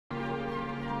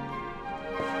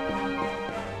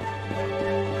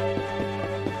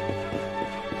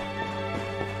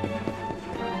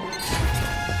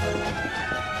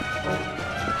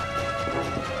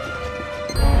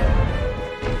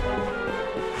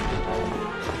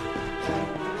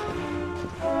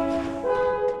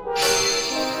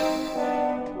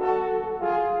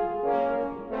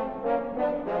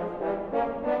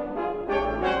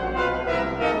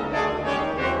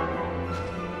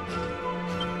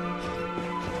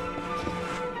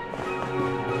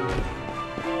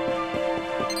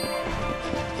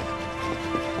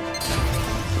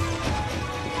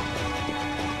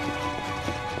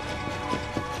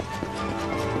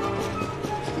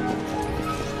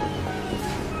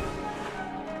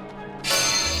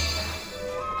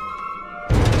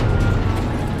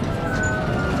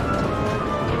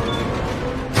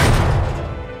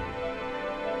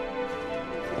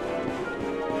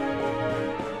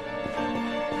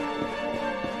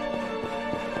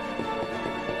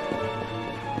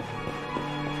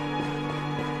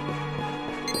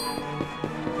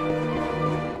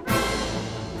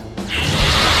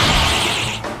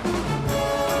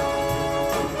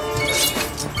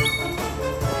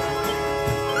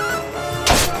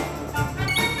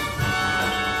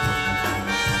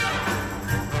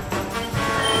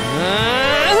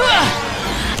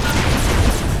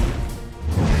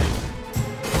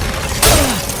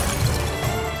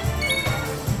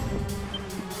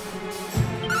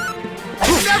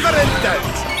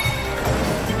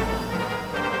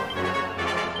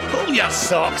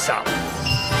socks up.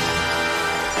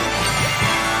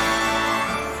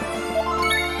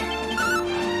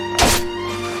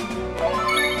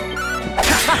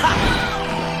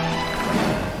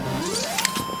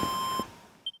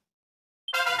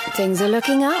 Things are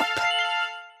looking up.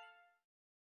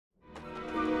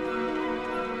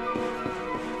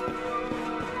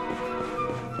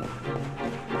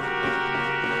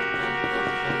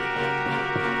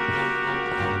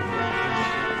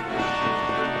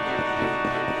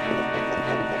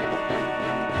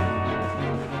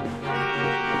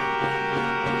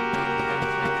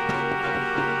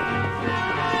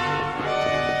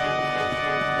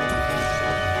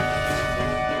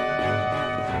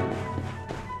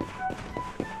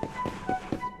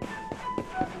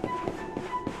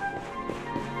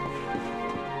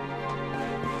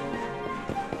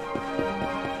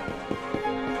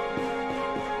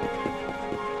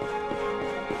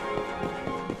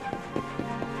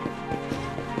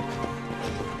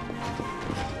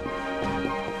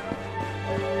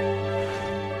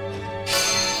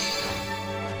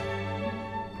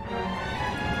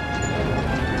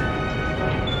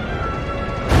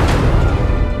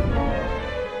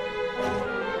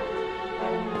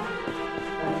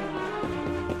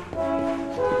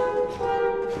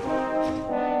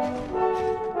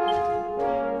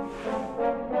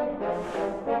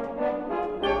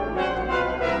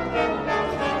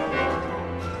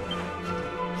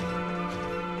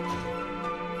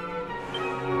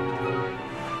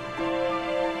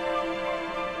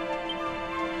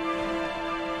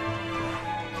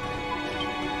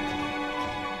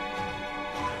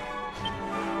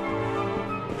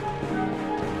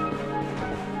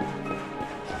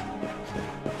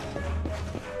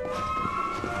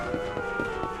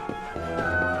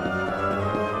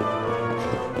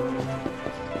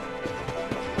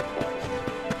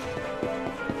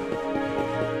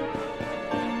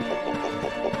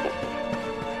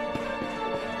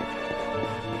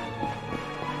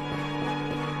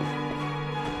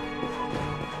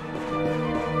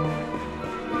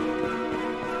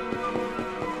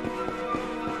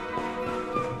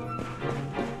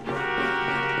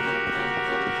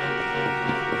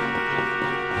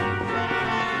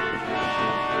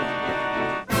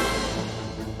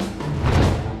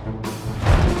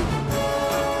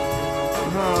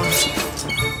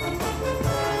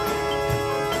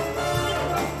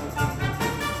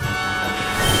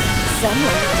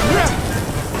 Someone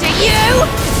do you?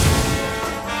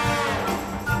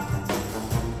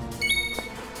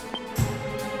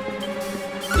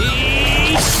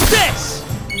 Eat this!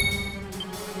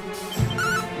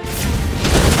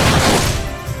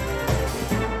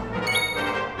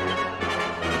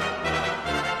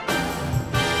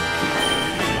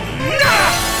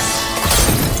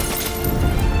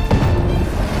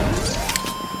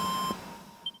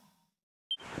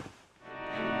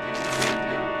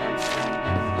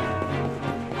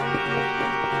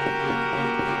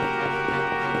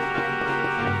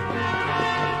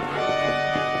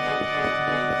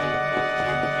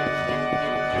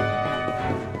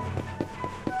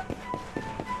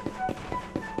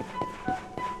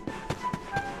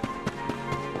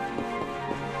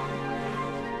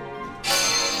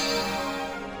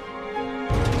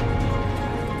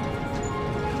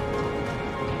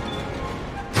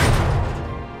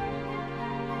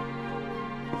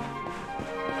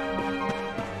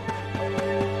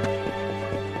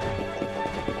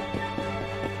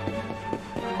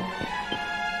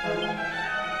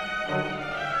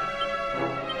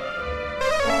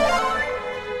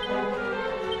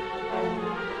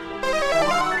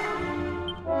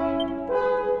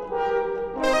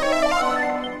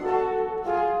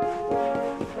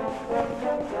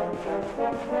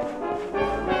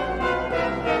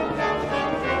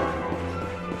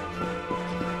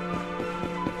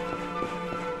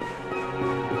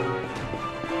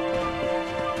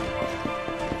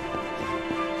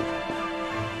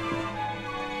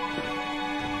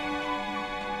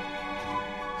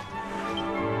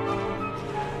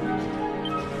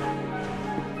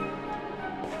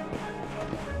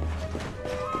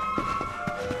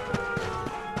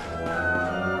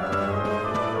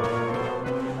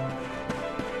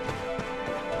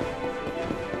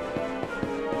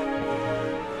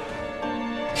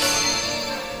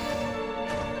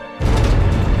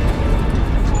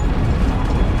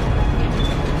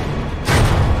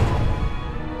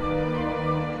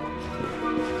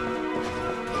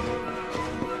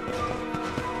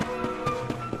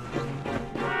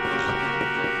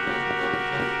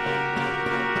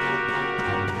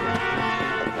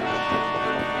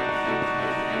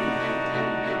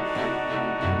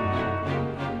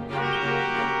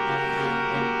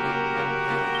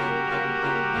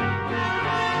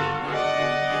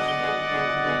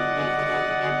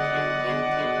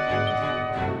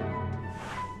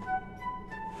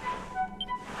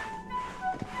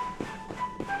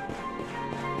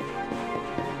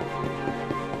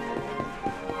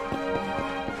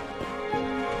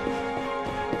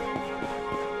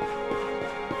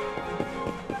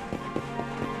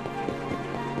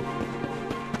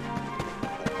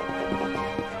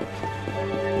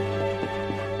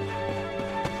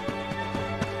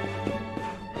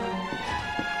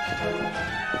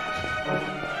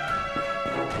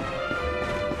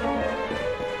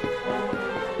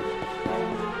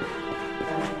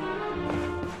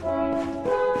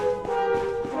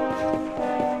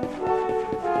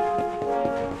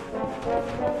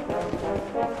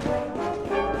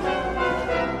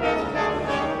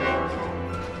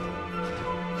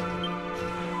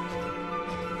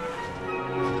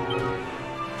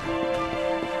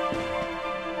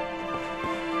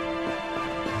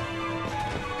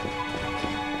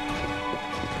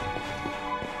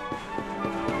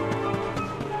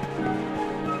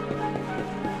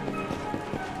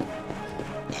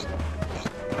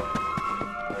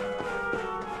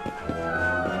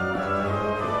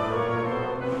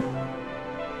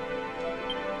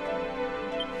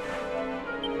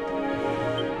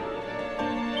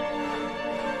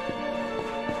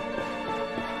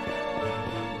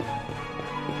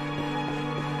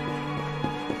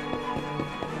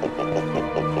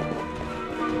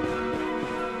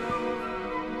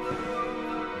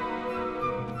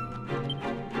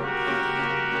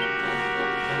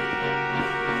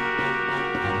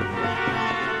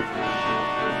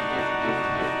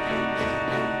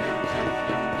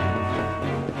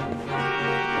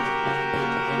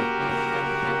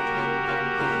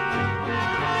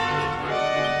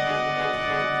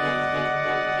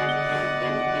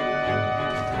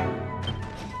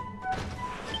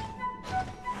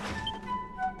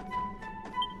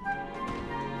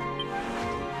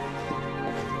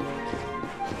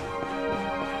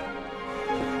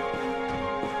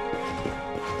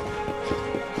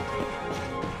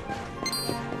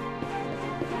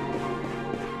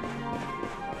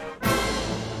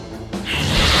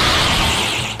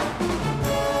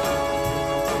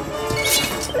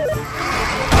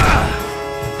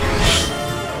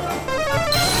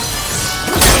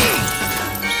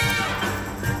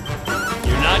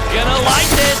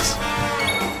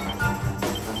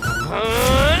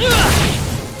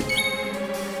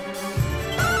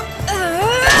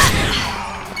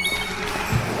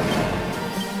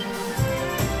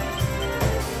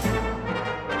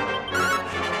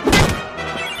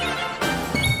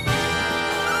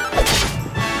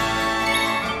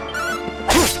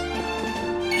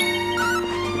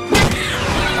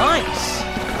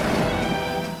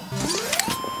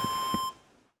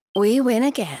 we win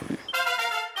again.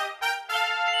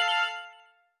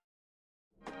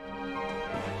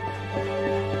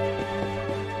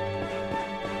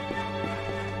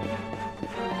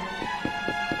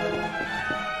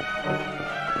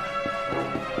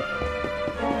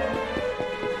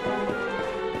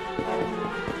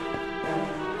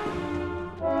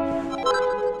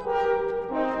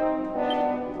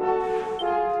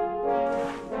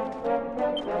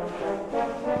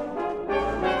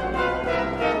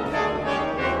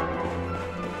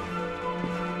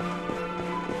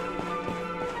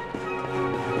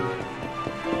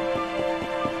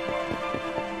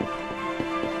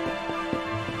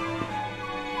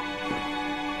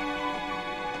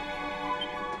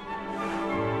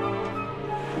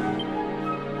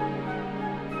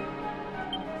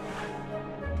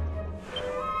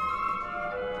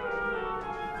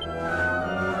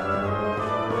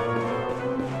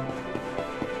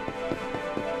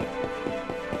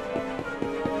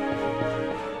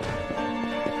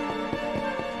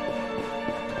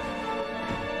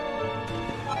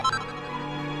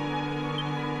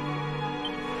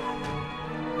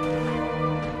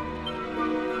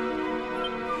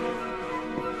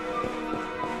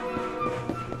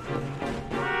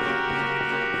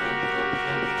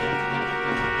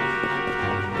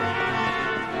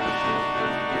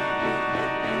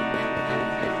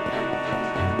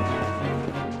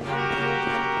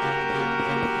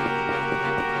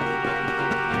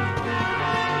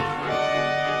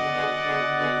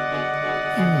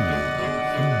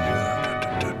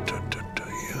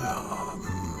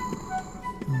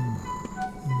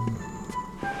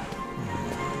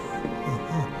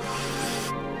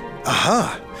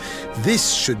 Aha!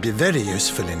 This should be very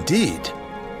useful indeed.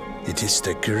 It is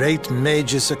the great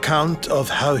mage's account of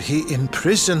how he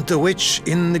imprisoned the witch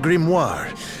in the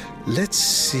grimoire. Let's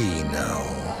see now.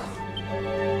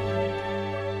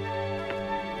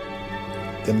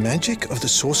 The magic of the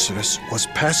sorceress was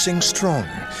passing strong.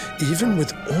 Even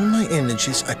with all my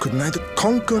energies, I could neither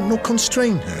conquer nor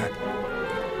constrain her.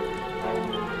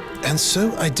 And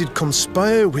so I did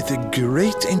conspire with a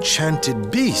great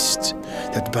enchanted beast,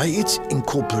 that by its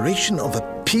incorporation of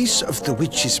a piece of the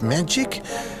witch's magic,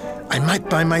 I might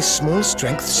by my small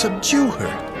strength subdue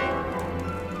her.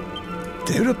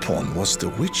 Thereupon was the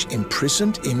witch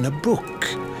imprisoned in a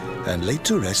book, and laid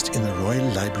to rest in the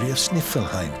Royal Library of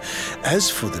Sniffelheim. As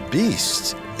for the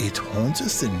beast, it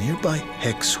haunteth the nearby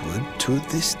Hexwood to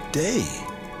this day.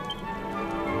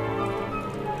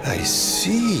 I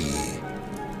see.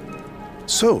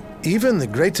 So, even the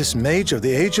greatest mage of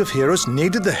the Age of Heroes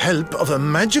needed the help of a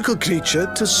magical creature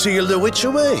to seal the witch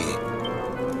away.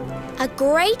 A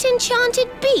great enchanted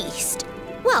beast?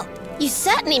 Well, you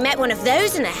certainly met one of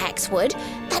those in a Hexwood.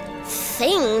 That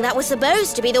thing that was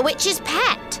supposed to be the witch's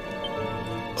pet.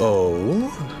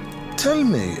 Oh? Tell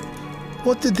me,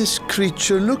 what did this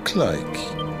creature look like?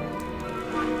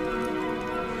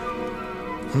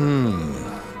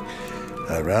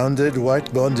 A rounded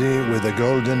white body with a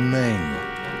golden mane.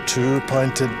 2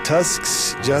 pointed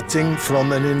tusks jutting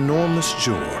from an enormous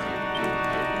jaw.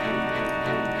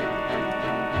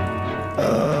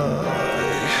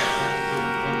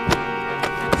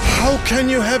 How can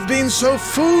you have been so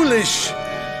foolish?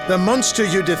 The monster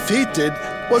you defeated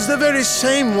was the very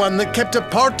same one that kept a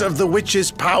part of the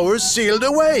witch's powers sealed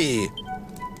away.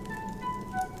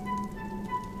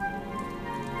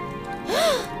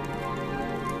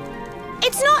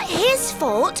 It's not his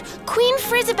fault. Queen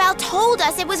Frizzabelle told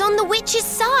us it was on the witch's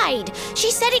side. She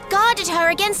said it guarded her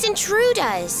against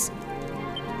intruders.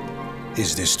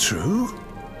 Is this true?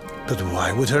 But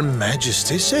why would Her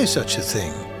Majesty say such a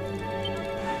thing?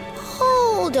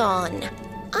 Hold on.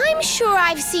 I'm sure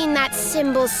I've seen that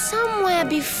symbol somewhere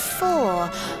before.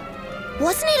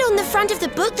 Wasn't it on the front of the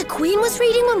book the Queen was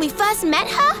reading when we first met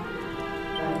her?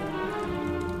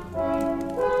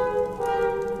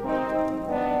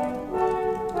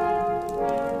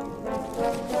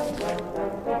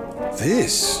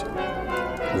 This?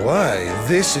 Why,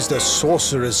 this is the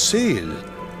Sorcerer's Seal.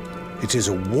 It is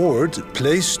a ward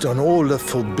placed on all the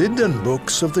forbidden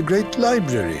books of the Great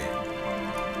Library.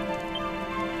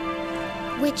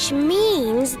 Which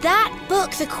means that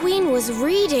book the Queen was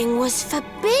reading was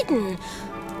forbidden.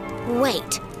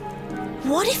 Wait,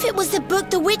 what if it was the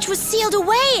book the witch was sealed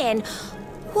away in?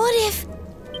 What if...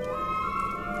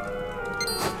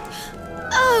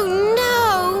 Oh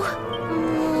no!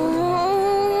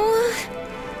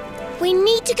 We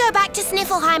need to go back to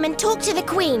Sniffelheim and talk to the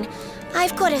Queen.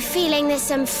 I've got a feeling there's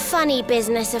some funny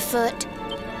business afoot.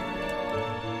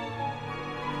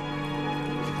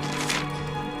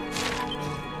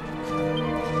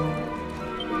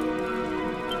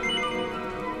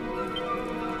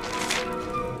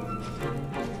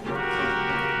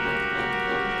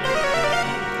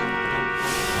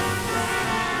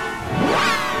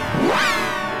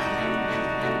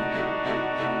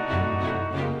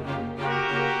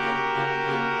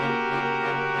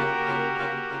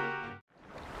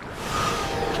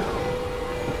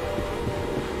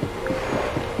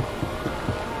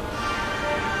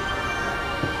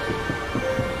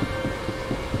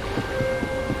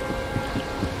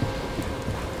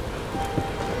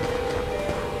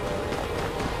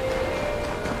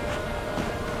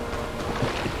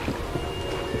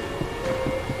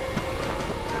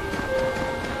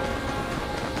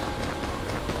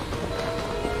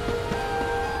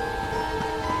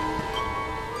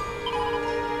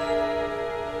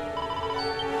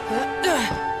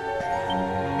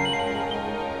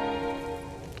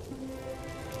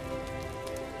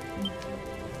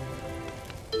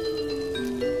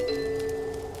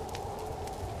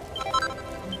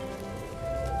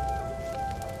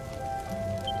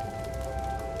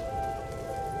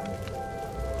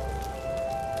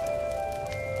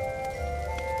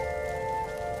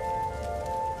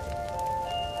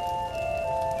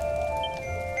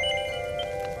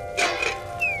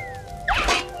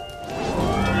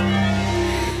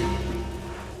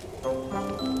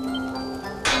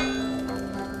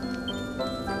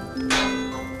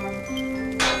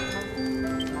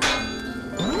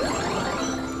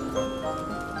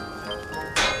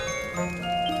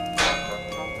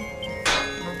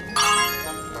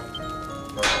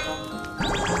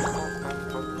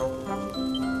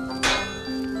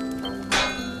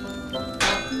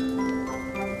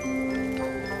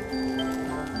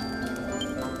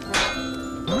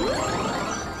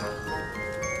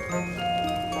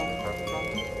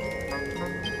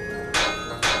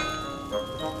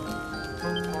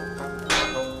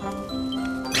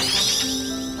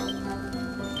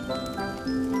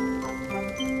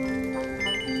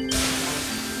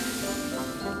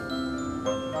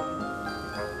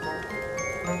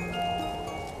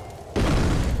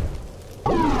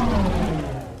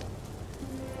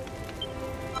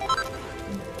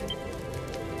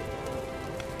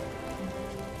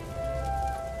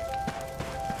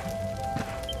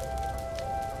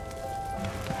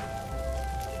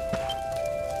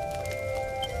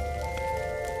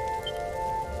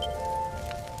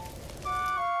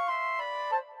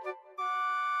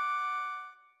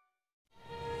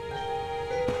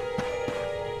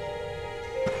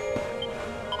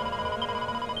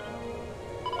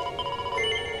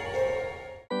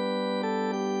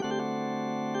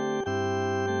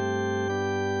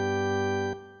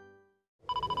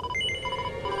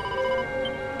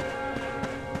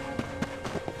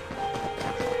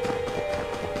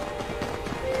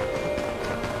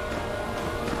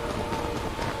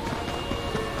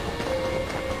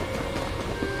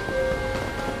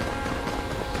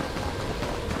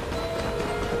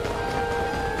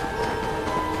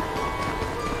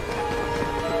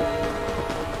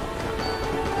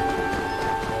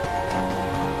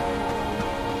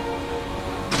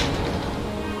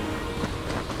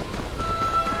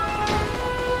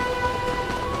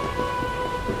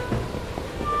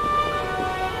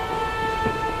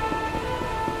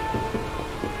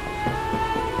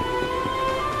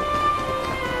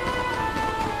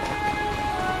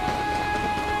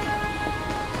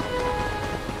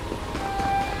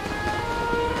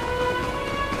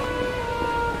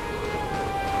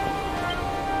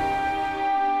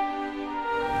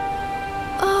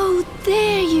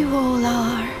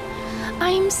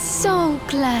 so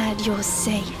glad you're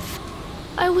safe.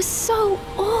 I was so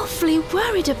awfully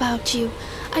worried about you.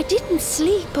 I didn't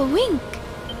sleep a wink.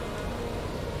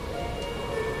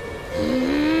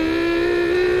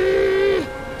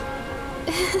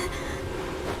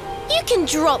 You can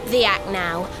drop the act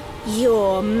now,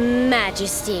 Your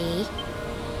Majesty.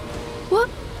 What?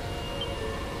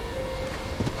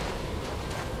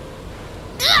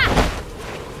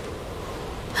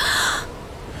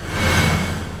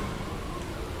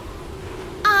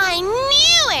 I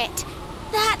knew it!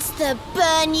 That's the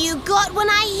burn you got when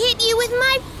I hit you with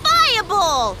my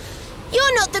fireball!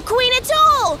 You're not the queen at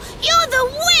all! You're the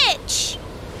witch!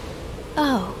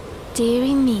 Oh,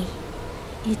 dearie me.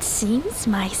 It seems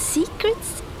my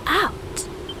secret's out.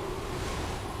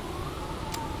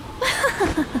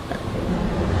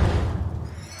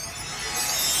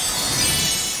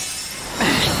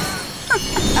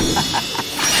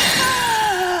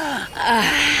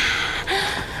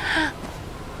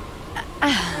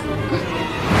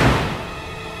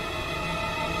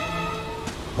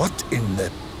 What in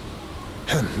the...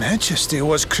 Her Majesty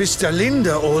was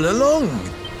Krystalinda all along.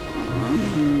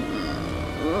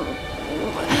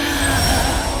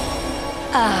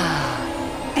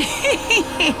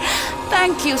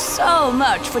 Thank you so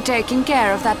much for taking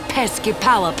care of that pesky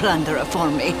power plunderer for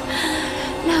me.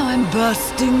 Now I'm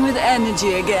bursting with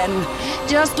energy again,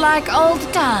 just like old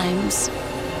times.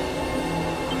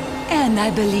 And I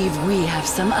believe we have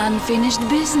some unfinished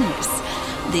business.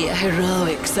 The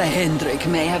heroic Sir Hendrik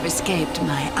may have escaped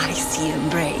my icy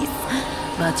embrace,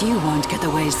 but you won't get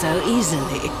away so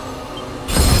easily.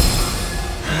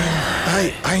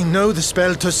 I know the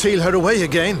spell to seal her away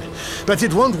again, but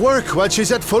it won't work while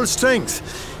she's at full strength.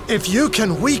 If you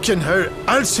can weaken her,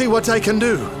 I'll see what I can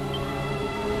do.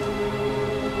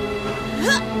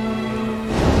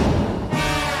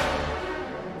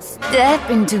 Step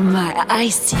into my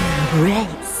icy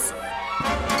embrace.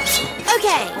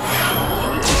 Okay.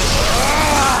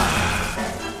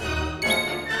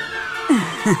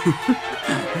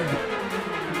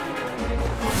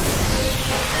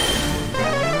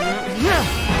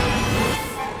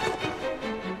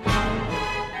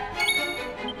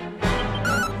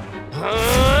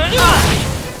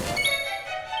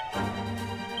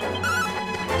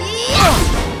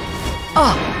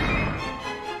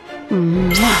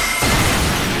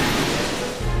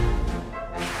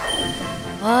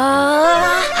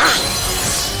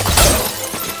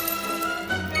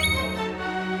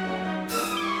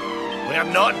 We're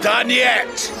not done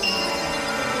yet.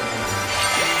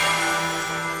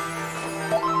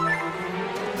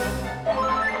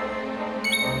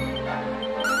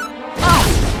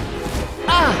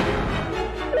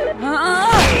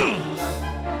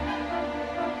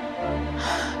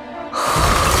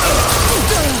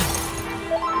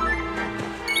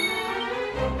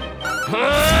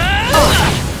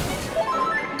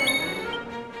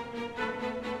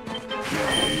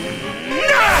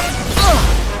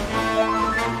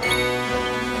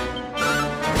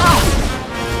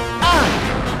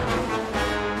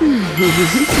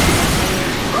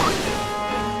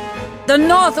 The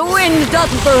north wind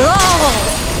doth blow!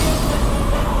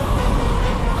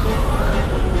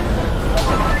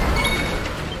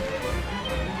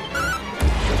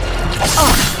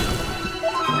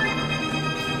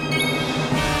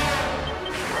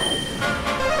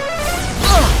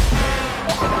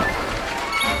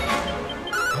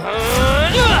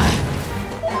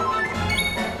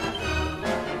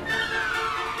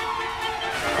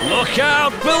 Look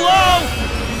out below!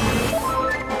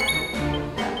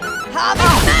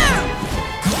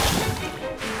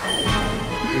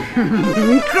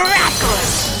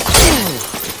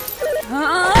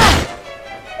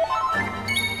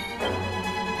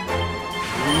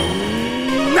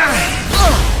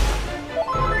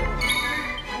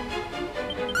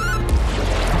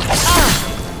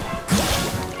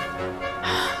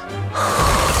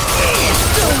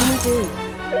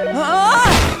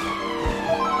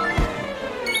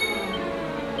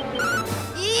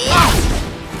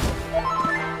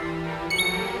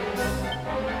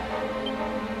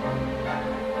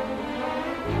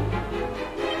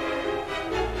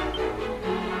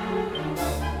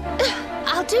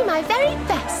 I'll do my very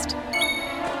best.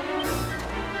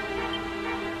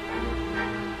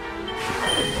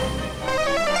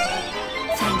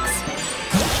 Thanks.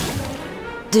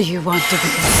 Do you want to be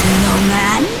a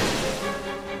snowman?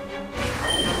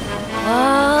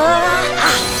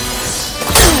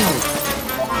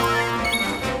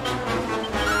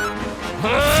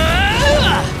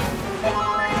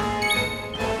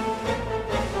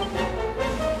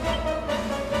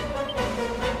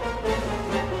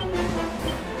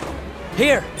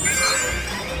 Here!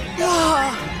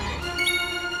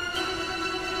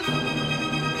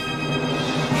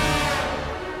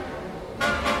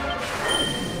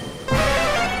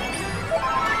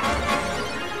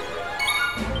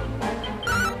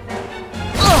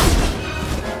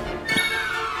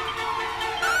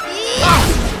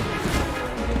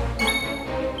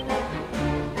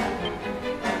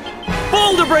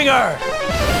 Shieldbringer!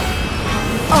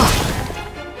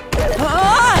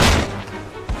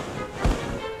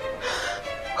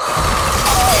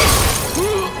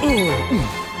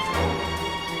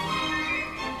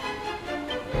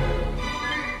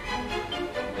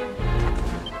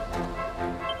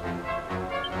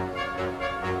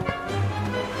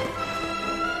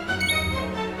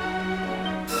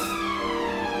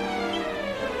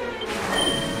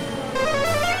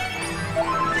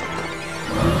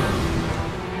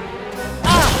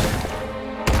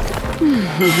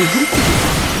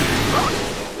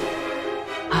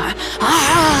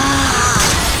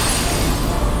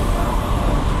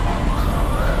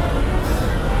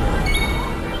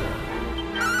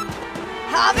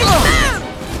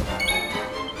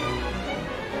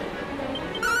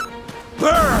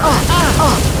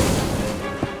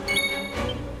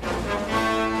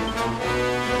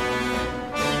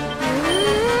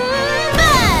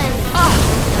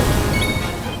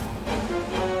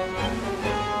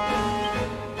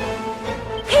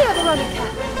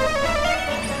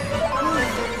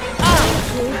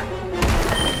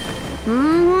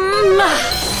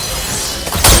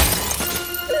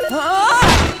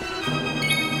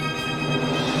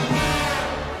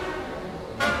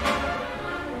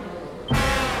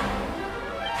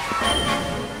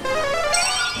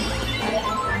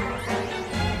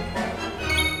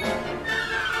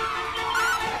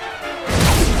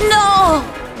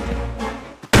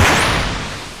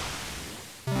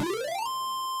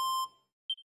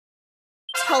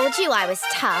 Told you I was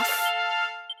tough.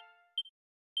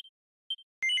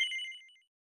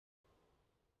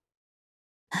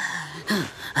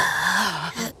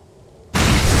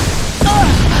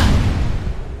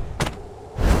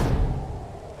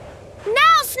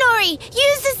 Now, Snorri!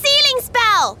 Use the sealing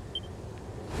spell!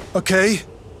 Okay.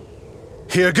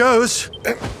 Here goes.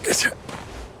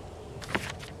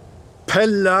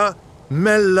 Pella,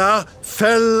 Mella,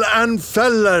 Fell and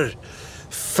Feller.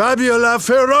 Fabula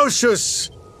Ferocious.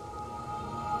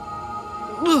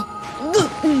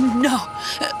 No.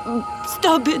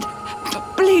 Stop it.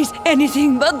 Please,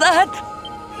 anything but that.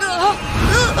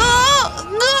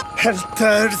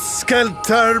 Helter,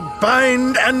 Skelter,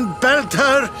 Bind and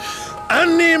Belter.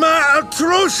 Anima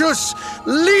Atrocious.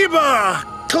 Liber.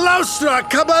 Claustra,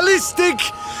 Kabbalistic.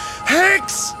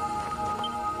 Hex.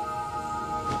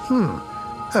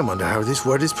 I wonder how this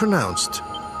word is pronounced.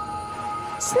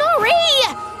 Snorri!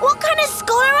 What kind of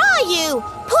scholar are you?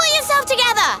 Pull yourself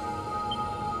together!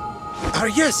 Ah,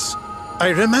 yes. I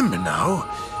remember now.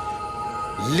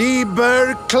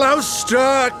 Liber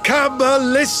Claustra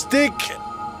Kabbalistic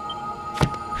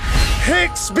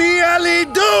Hex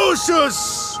Bialidosus!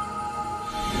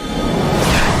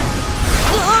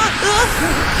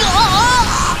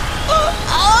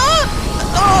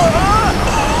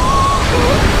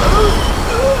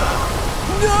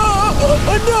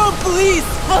 No, please,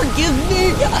 forgive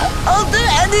me. I'll do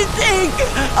anything.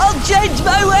 I'll change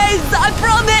my ways, I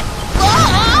promise.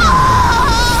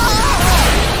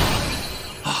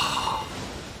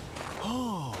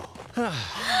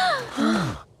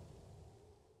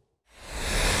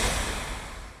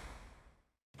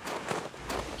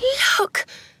 Look!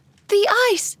 The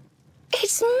ice!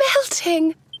 It's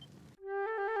melting!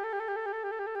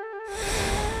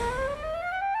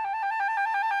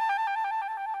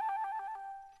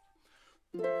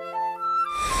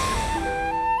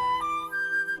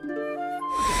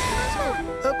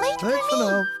 Wait for me!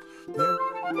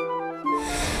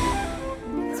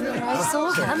 I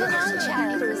saw come on,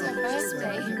 child. It was her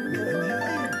birthday.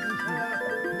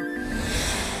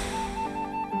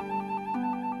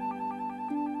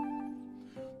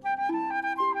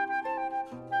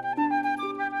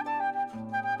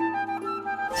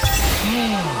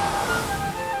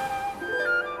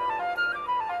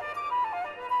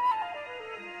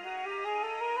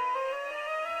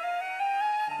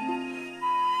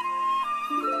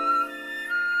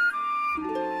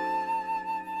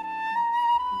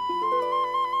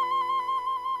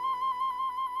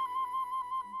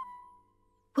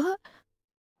 What?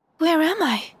 Where am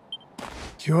I?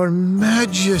 Your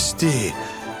Majesty,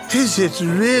 is it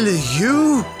really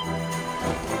you?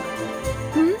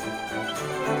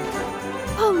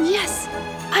 Oh, yes.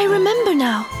 I remember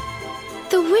now.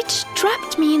 The witch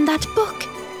trapped me in that book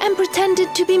and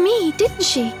pretended to be me, didn't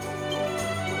she?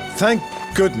 Thank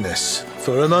goodness.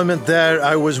 For a moment there,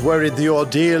 I was worried the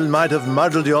ordeal might have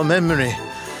muddled your memory.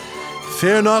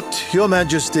 Fear not, Your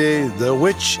Majesty, the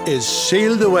witch is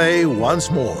sealed away once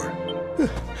more.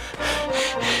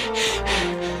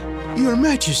 Your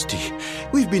Majesty,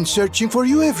 we've been searching for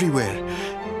you everywhere.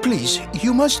 Please,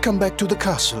 you must come back to the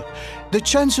castle. The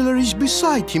Chancellor is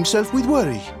beside himself with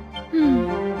worry.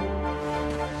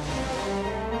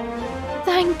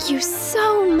 Thank you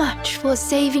so much for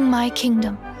saving my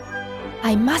kingdom.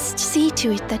 I must see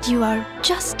to it that you are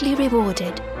justly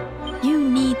rewarded. You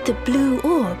need the blue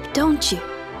orb, don't you?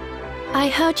 I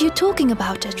heard you talking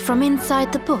about it from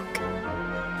inside the book.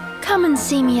 Come and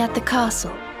see me at the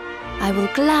castle. I will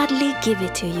gladly give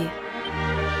it to you.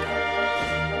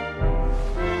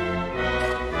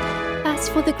 As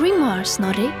for the grimoire,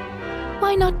 Snorri,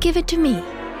 why not give it to me?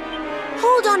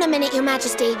 Hold on a minute, Your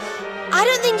Majesty. I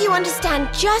don't think you understand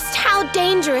just how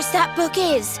dangerous that book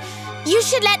is. You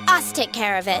should let us take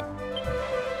care of it.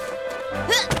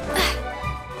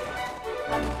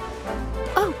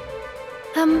 Oh,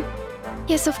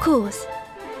 yes, of course.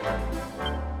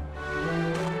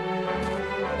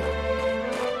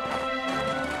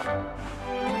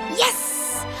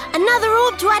 Yes! Another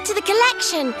orb to add to the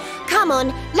collection. Come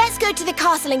on, let's go to the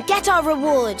castle and get our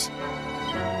reward.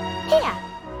 Here,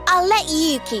 I'll let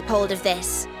you keep hold of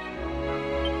this.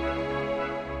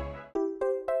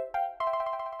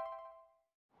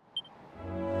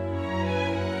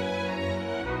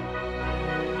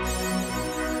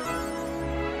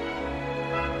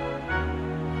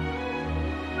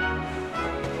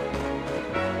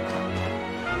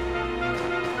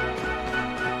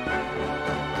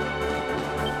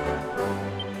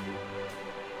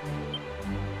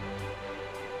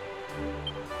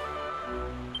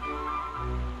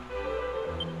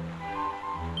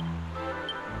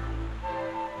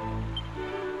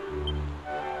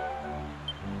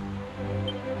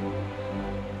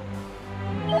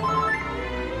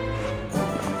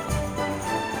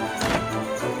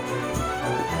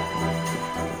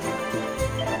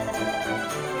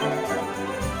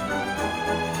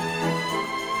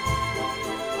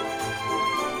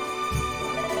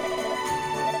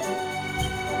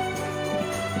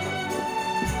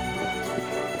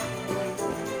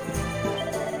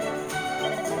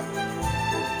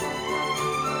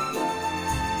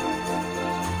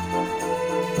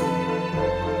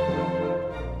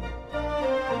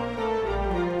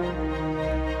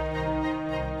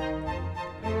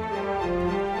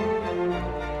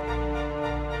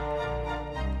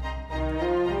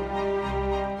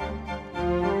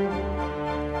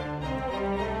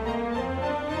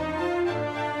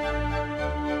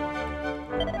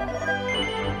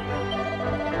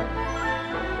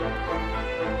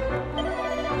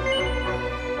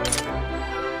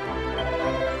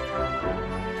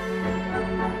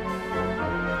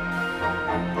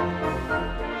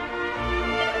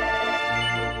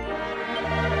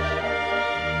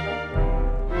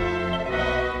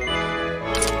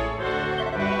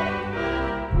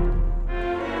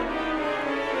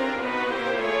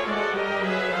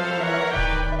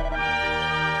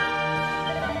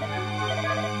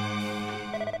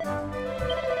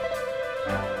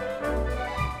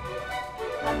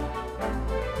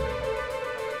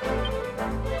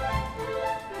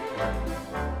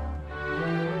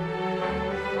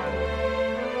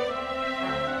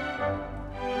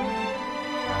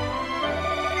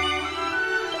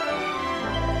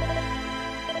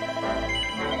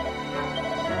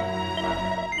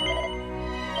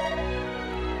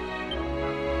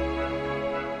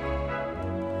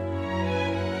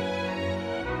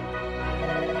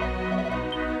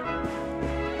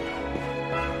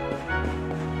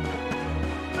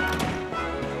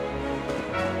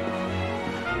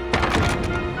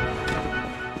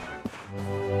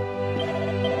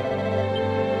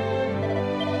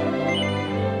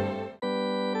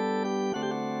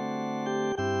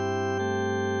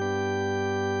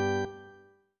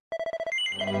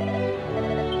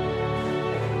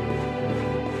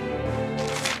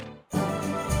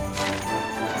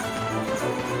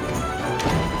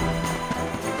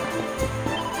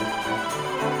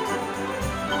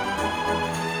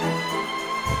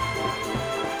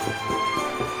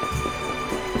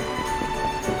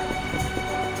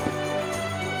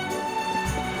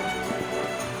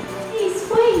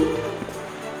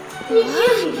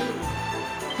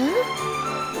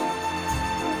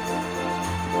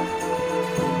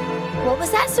 What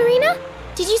was that, Serena?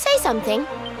 Did you say something?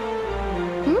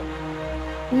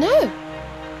 No,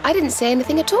 I didn't say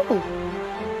anything at all.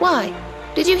 Why?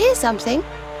 Did you hear something?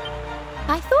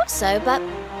 I thought so, but...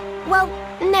 well,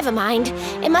 never mind.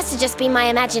 It must have just been my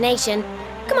imagination.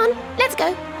 Come on, let's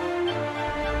go.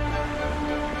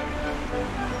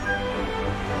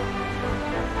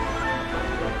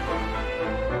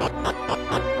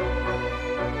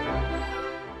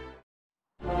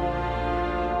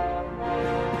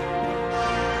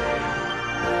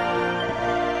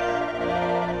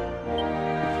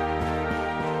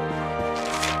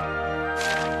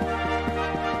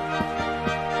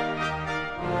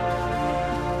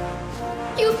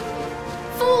 You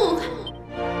fool!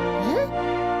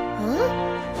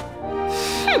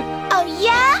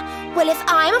 if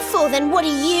I'm a fool, then what are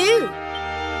you?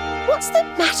 What's the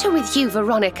matter with you,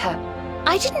 Veronica?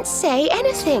 I didn't say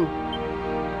anything.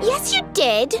 Yes, you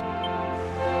did.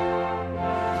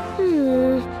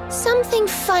 Something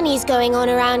funny's going on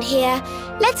around here.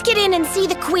 Let's get in and see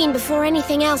the Queen before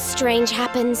anything else strange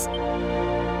happens.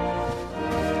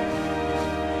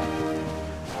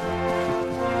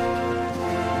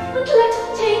 Don't let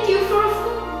her take you for a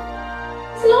fool.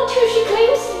 It's not who she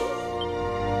claims she is.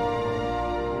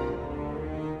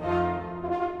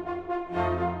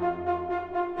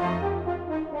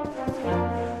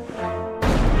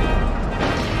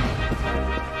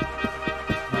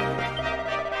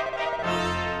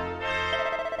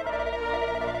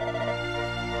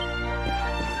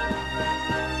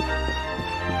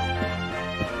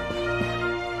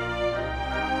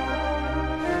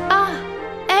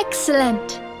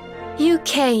 Excellent! You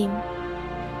came.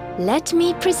 Let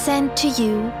me present to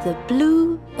you the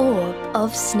blue orb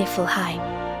of Sniffelheim.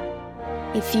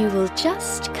 If you will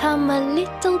just come a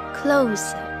little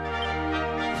closer.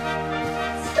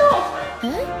 Stop!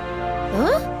 Huh?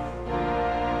 Huh?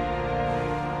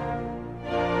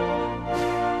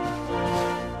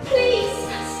 Please,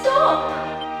 stop!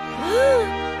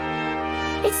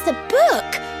 It's the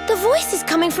book! The voice is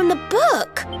coming from the book!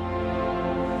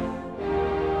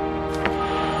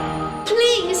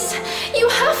 Please, you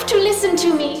have to listen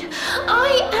to me.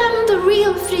 I am the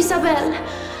real Frisabel.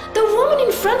 The woman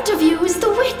in front of you is the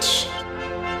witch.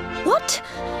 What?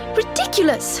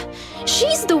 Ridiculous.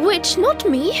 She's the witch, not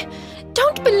me.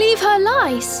 Don't believe her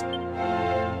lies.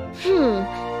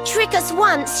 Trick us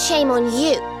once, shame on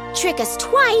you. Trick us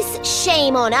twice,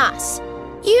 shame on us.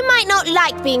 You might not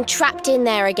like being trapped in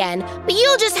there again, but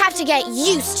you'll just have to get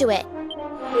used to it.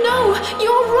 No,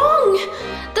 you're wrong.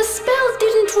 The spell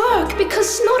didn't work because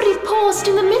Snorri paused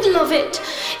in the middle of it.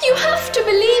 You have to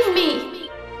believe me.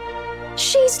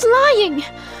 She's lying.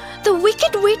 The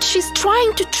wicked witch is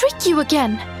trying to trick you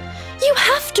again. You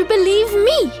have to believe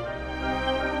me.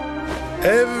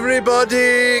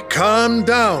 Everybody, calm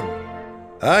down.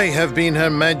 I have been Her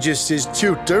Majesty's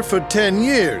tutor for 10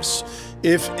 years.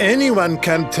 If anyone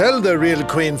can tell the real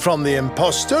queen from the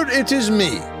impostor, it is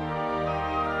me.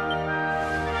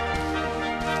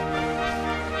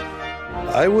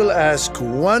 I will ask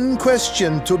one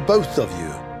question to both of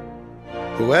you.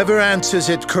 Whoever answers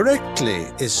it correctly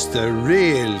is the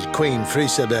real Queen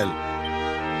Frisabel.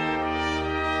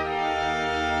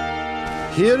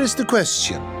 Here is the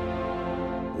question.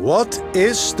 What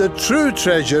is the true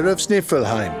treasure of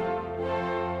Sniffelheim?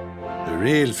 The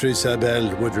real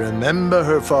Frisabel would remember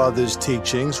her father's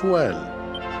teachings well.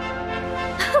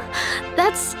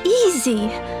 That's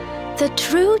easy. The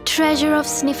true treasure of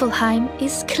Sniffelheim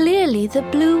is clearly the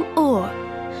blue orb.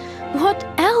 What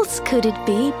else could it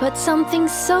be but something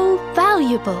so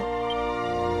valuable?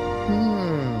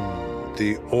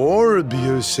 The orb,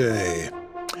 you say?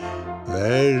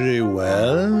 Very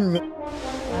well.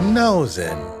 Now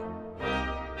then,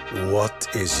 what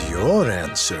is your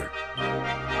answer?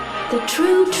 The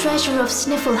true treasure of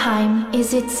Sniffelheim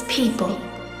is its people.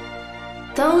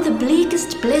 Though the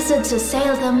bleakest blizzards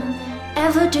assail them,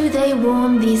 ever do they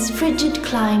warm these frigid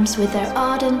climes with their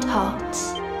ardent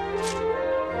hearts.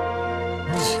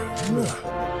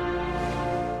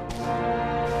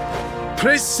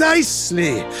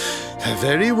 Precisely! The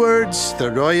very words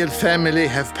the royal family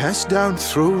have passed down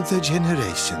through the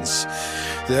generations.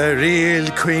 The real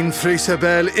Queen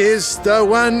Frisabel is the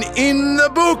one in the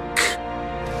book!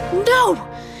 No!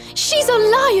 She's a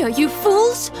liar, you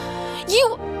fools!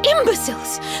 You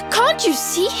imbeciles! Can't you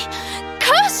see?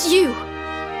 Curse you!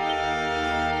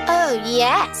 Oh,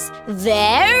 yes.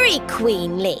 Very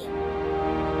queenly.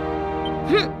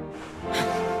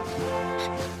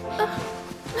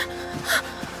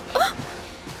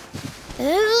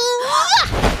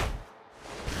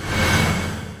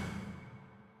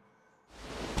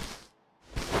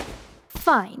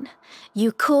 Fine.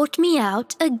 You caught me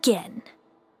out again.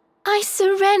 I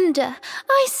surrender.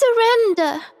 I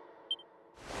surrender.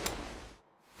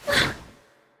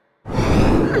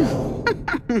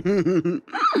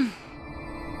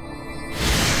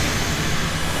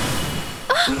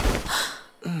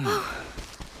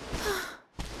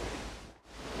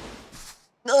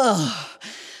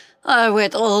 I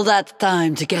wait all that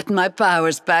time to get my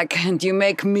powers back, and you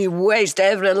make me waste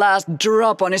every last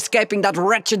drop on escaping that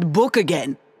wretched book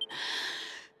again.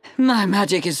 My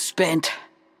magic is spent.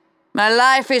 My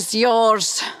life is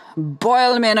yours.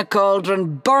 Boil me in a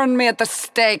cauldron, burn me at the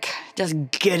stake.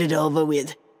 Just get it over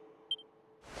with.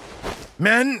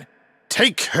 Men,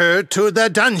 take her to the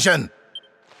dungeon!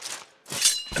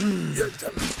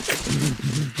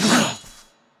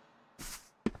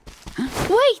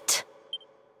 Wait!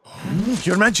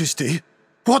 Your Majesty,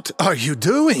 what are you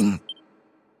doing?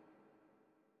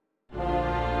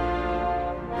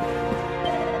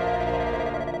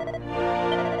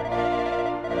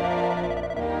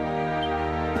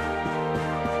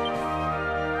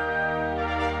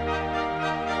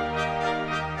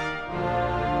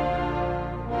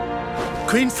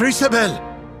 Queen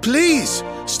Frisabel, please,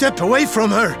 step away from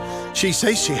her. She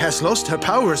says she has lost her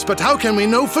powers, but how can we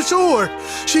know for sure?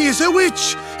 She is a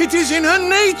witch. It is in her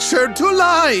nature to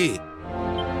lie.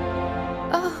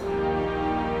 Oh.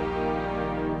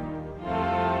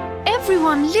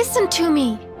 Everyone, listen to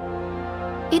me.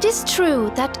 It is true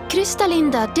that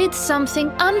Krystalinda did something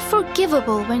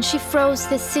unforgivable when she froze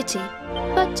the city.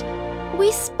 But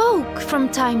we spoke from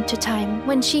time to time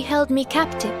when she held me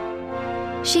captive.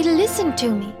 She listened to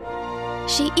me.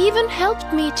 She even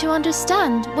helped me to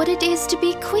understand what it is to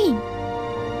be queen.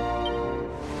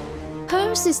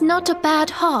 Hers is not a bad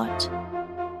heart.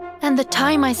 And the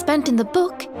time I spent in the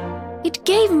book, it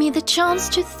gave me the chance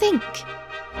to think,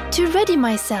 to ready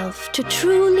myself to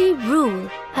truly rule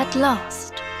at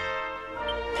last.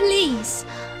 Please,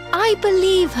 I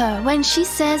believe her when she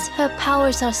says her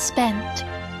powers are spent.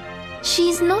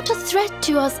 She's not a threat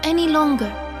to us any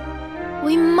longer.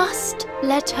 We must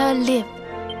let her live.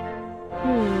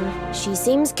 She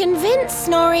seems convinced,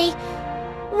 Snorri.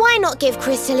 Why not give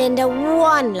Krystalinda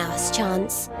one last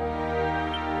chance?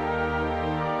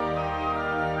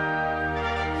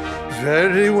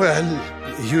 Very well.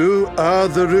 You are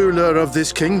the ruler of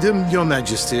this kingdom, Your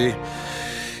Majesty.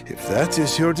 If that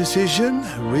is your decision,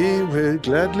 we will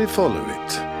gladly follow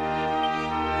it.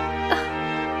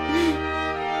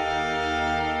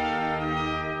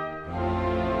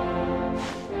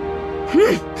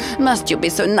 Must you be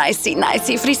so nicey,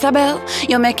 Frisabel?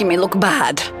 You're making me look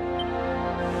bad.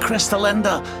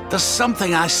 Krystalinda, there's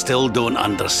something I still don't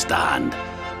understand.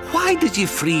 Why did you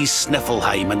freeze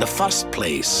Sniffelheim in the first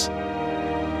place?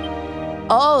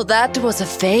 Oh, that was a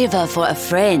favor for a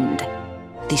friend.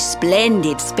 The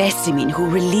splendid specimen who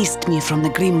released me from the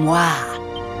grimoire.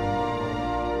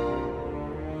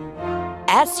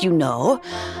 As you know,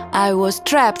 I was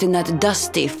trapped in that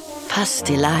dusty,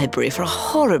 fusty library for a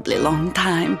horribly long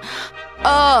time.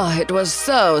 Oh, it was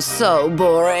so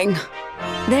boring.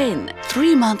 Then,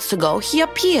 3 months ago, he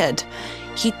appeared.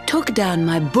 He took down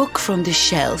my book from the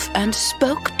shelf and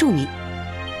spoke to me.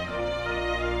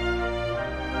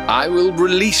 I will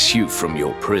release you from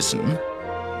your prison,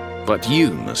 but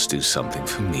you must do something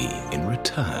for me in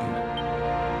return.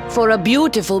 For a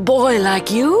beautiful boy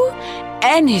like you,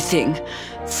 anything.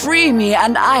 Free me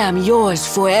and I am yours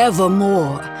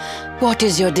forevermore. What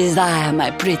is your desire, my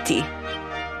pretty?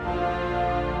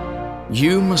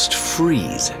 You must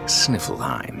freeze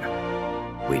Sniffelheim.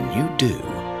 When you do,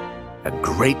 a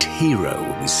great hero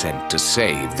will be sent to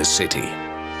save the city.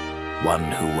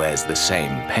 One who wears the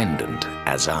same pendant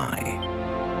as I.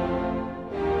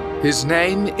 His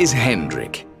name is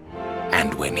Hendrik,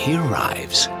 and when he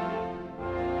arrives,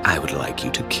 I would like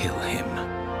you to kill him.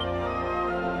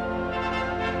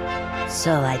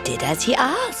 So I did as he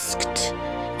asked.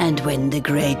 And when the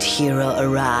great hero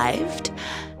arrived,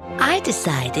 I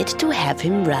decided to have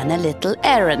him run a little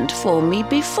errand for me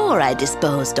before I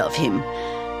disposed of him.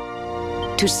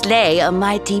 To slay a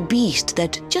mighty beast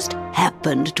that just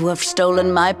happened to have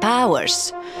stolen my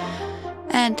powers.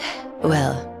 And,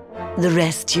 well, the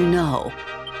rest you know.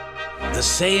 The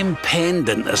same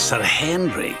pendant as Sir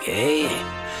Henrik, eh?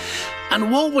 And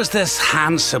what was this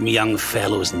handsome young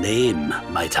fellow's name,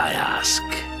 might I ask?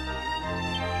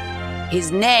 His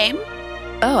name?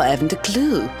 Oh, I haven't a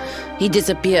clue. He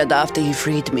disappeared after he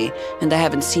freed me, and I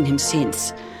haven't seen him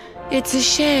since. It's a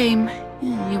shame.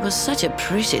 He was such a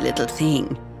pretty little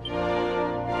thing.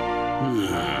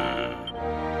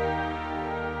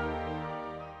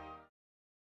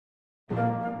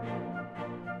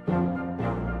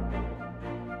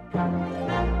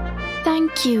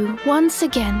 Thank you once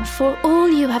again for all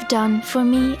you have done for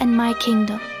me and my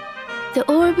kingdom. The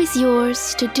orb is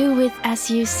yours to do with as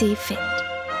you see fit.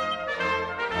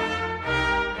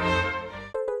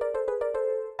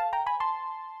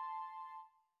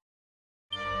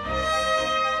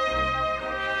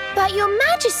 But Your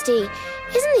Majesty,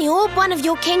 isn't the orb one of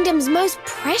your kingdom's most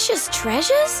precious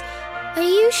treasures? Are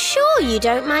you sure you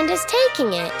don't mind us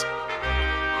taking it?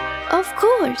 Of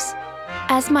course.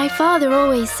 As my father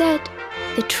always said,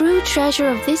 the true treasure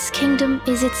of this kingdom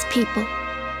is its people.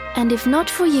 And if not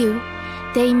for you,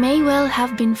 they may well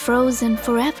have been frozen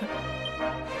forever.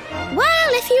 Well,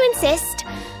 if you insist.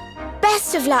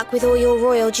 Best of luck with all your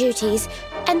royal duties,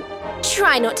 and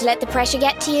try not to let the pressure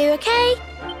get to you, okay?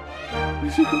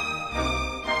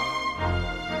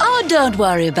 Oh, Oh, don't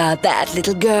worry about that,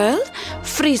 little girl.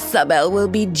 Frisabel will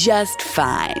be just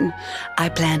fine. I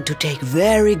plan to take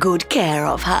very good care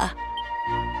of her.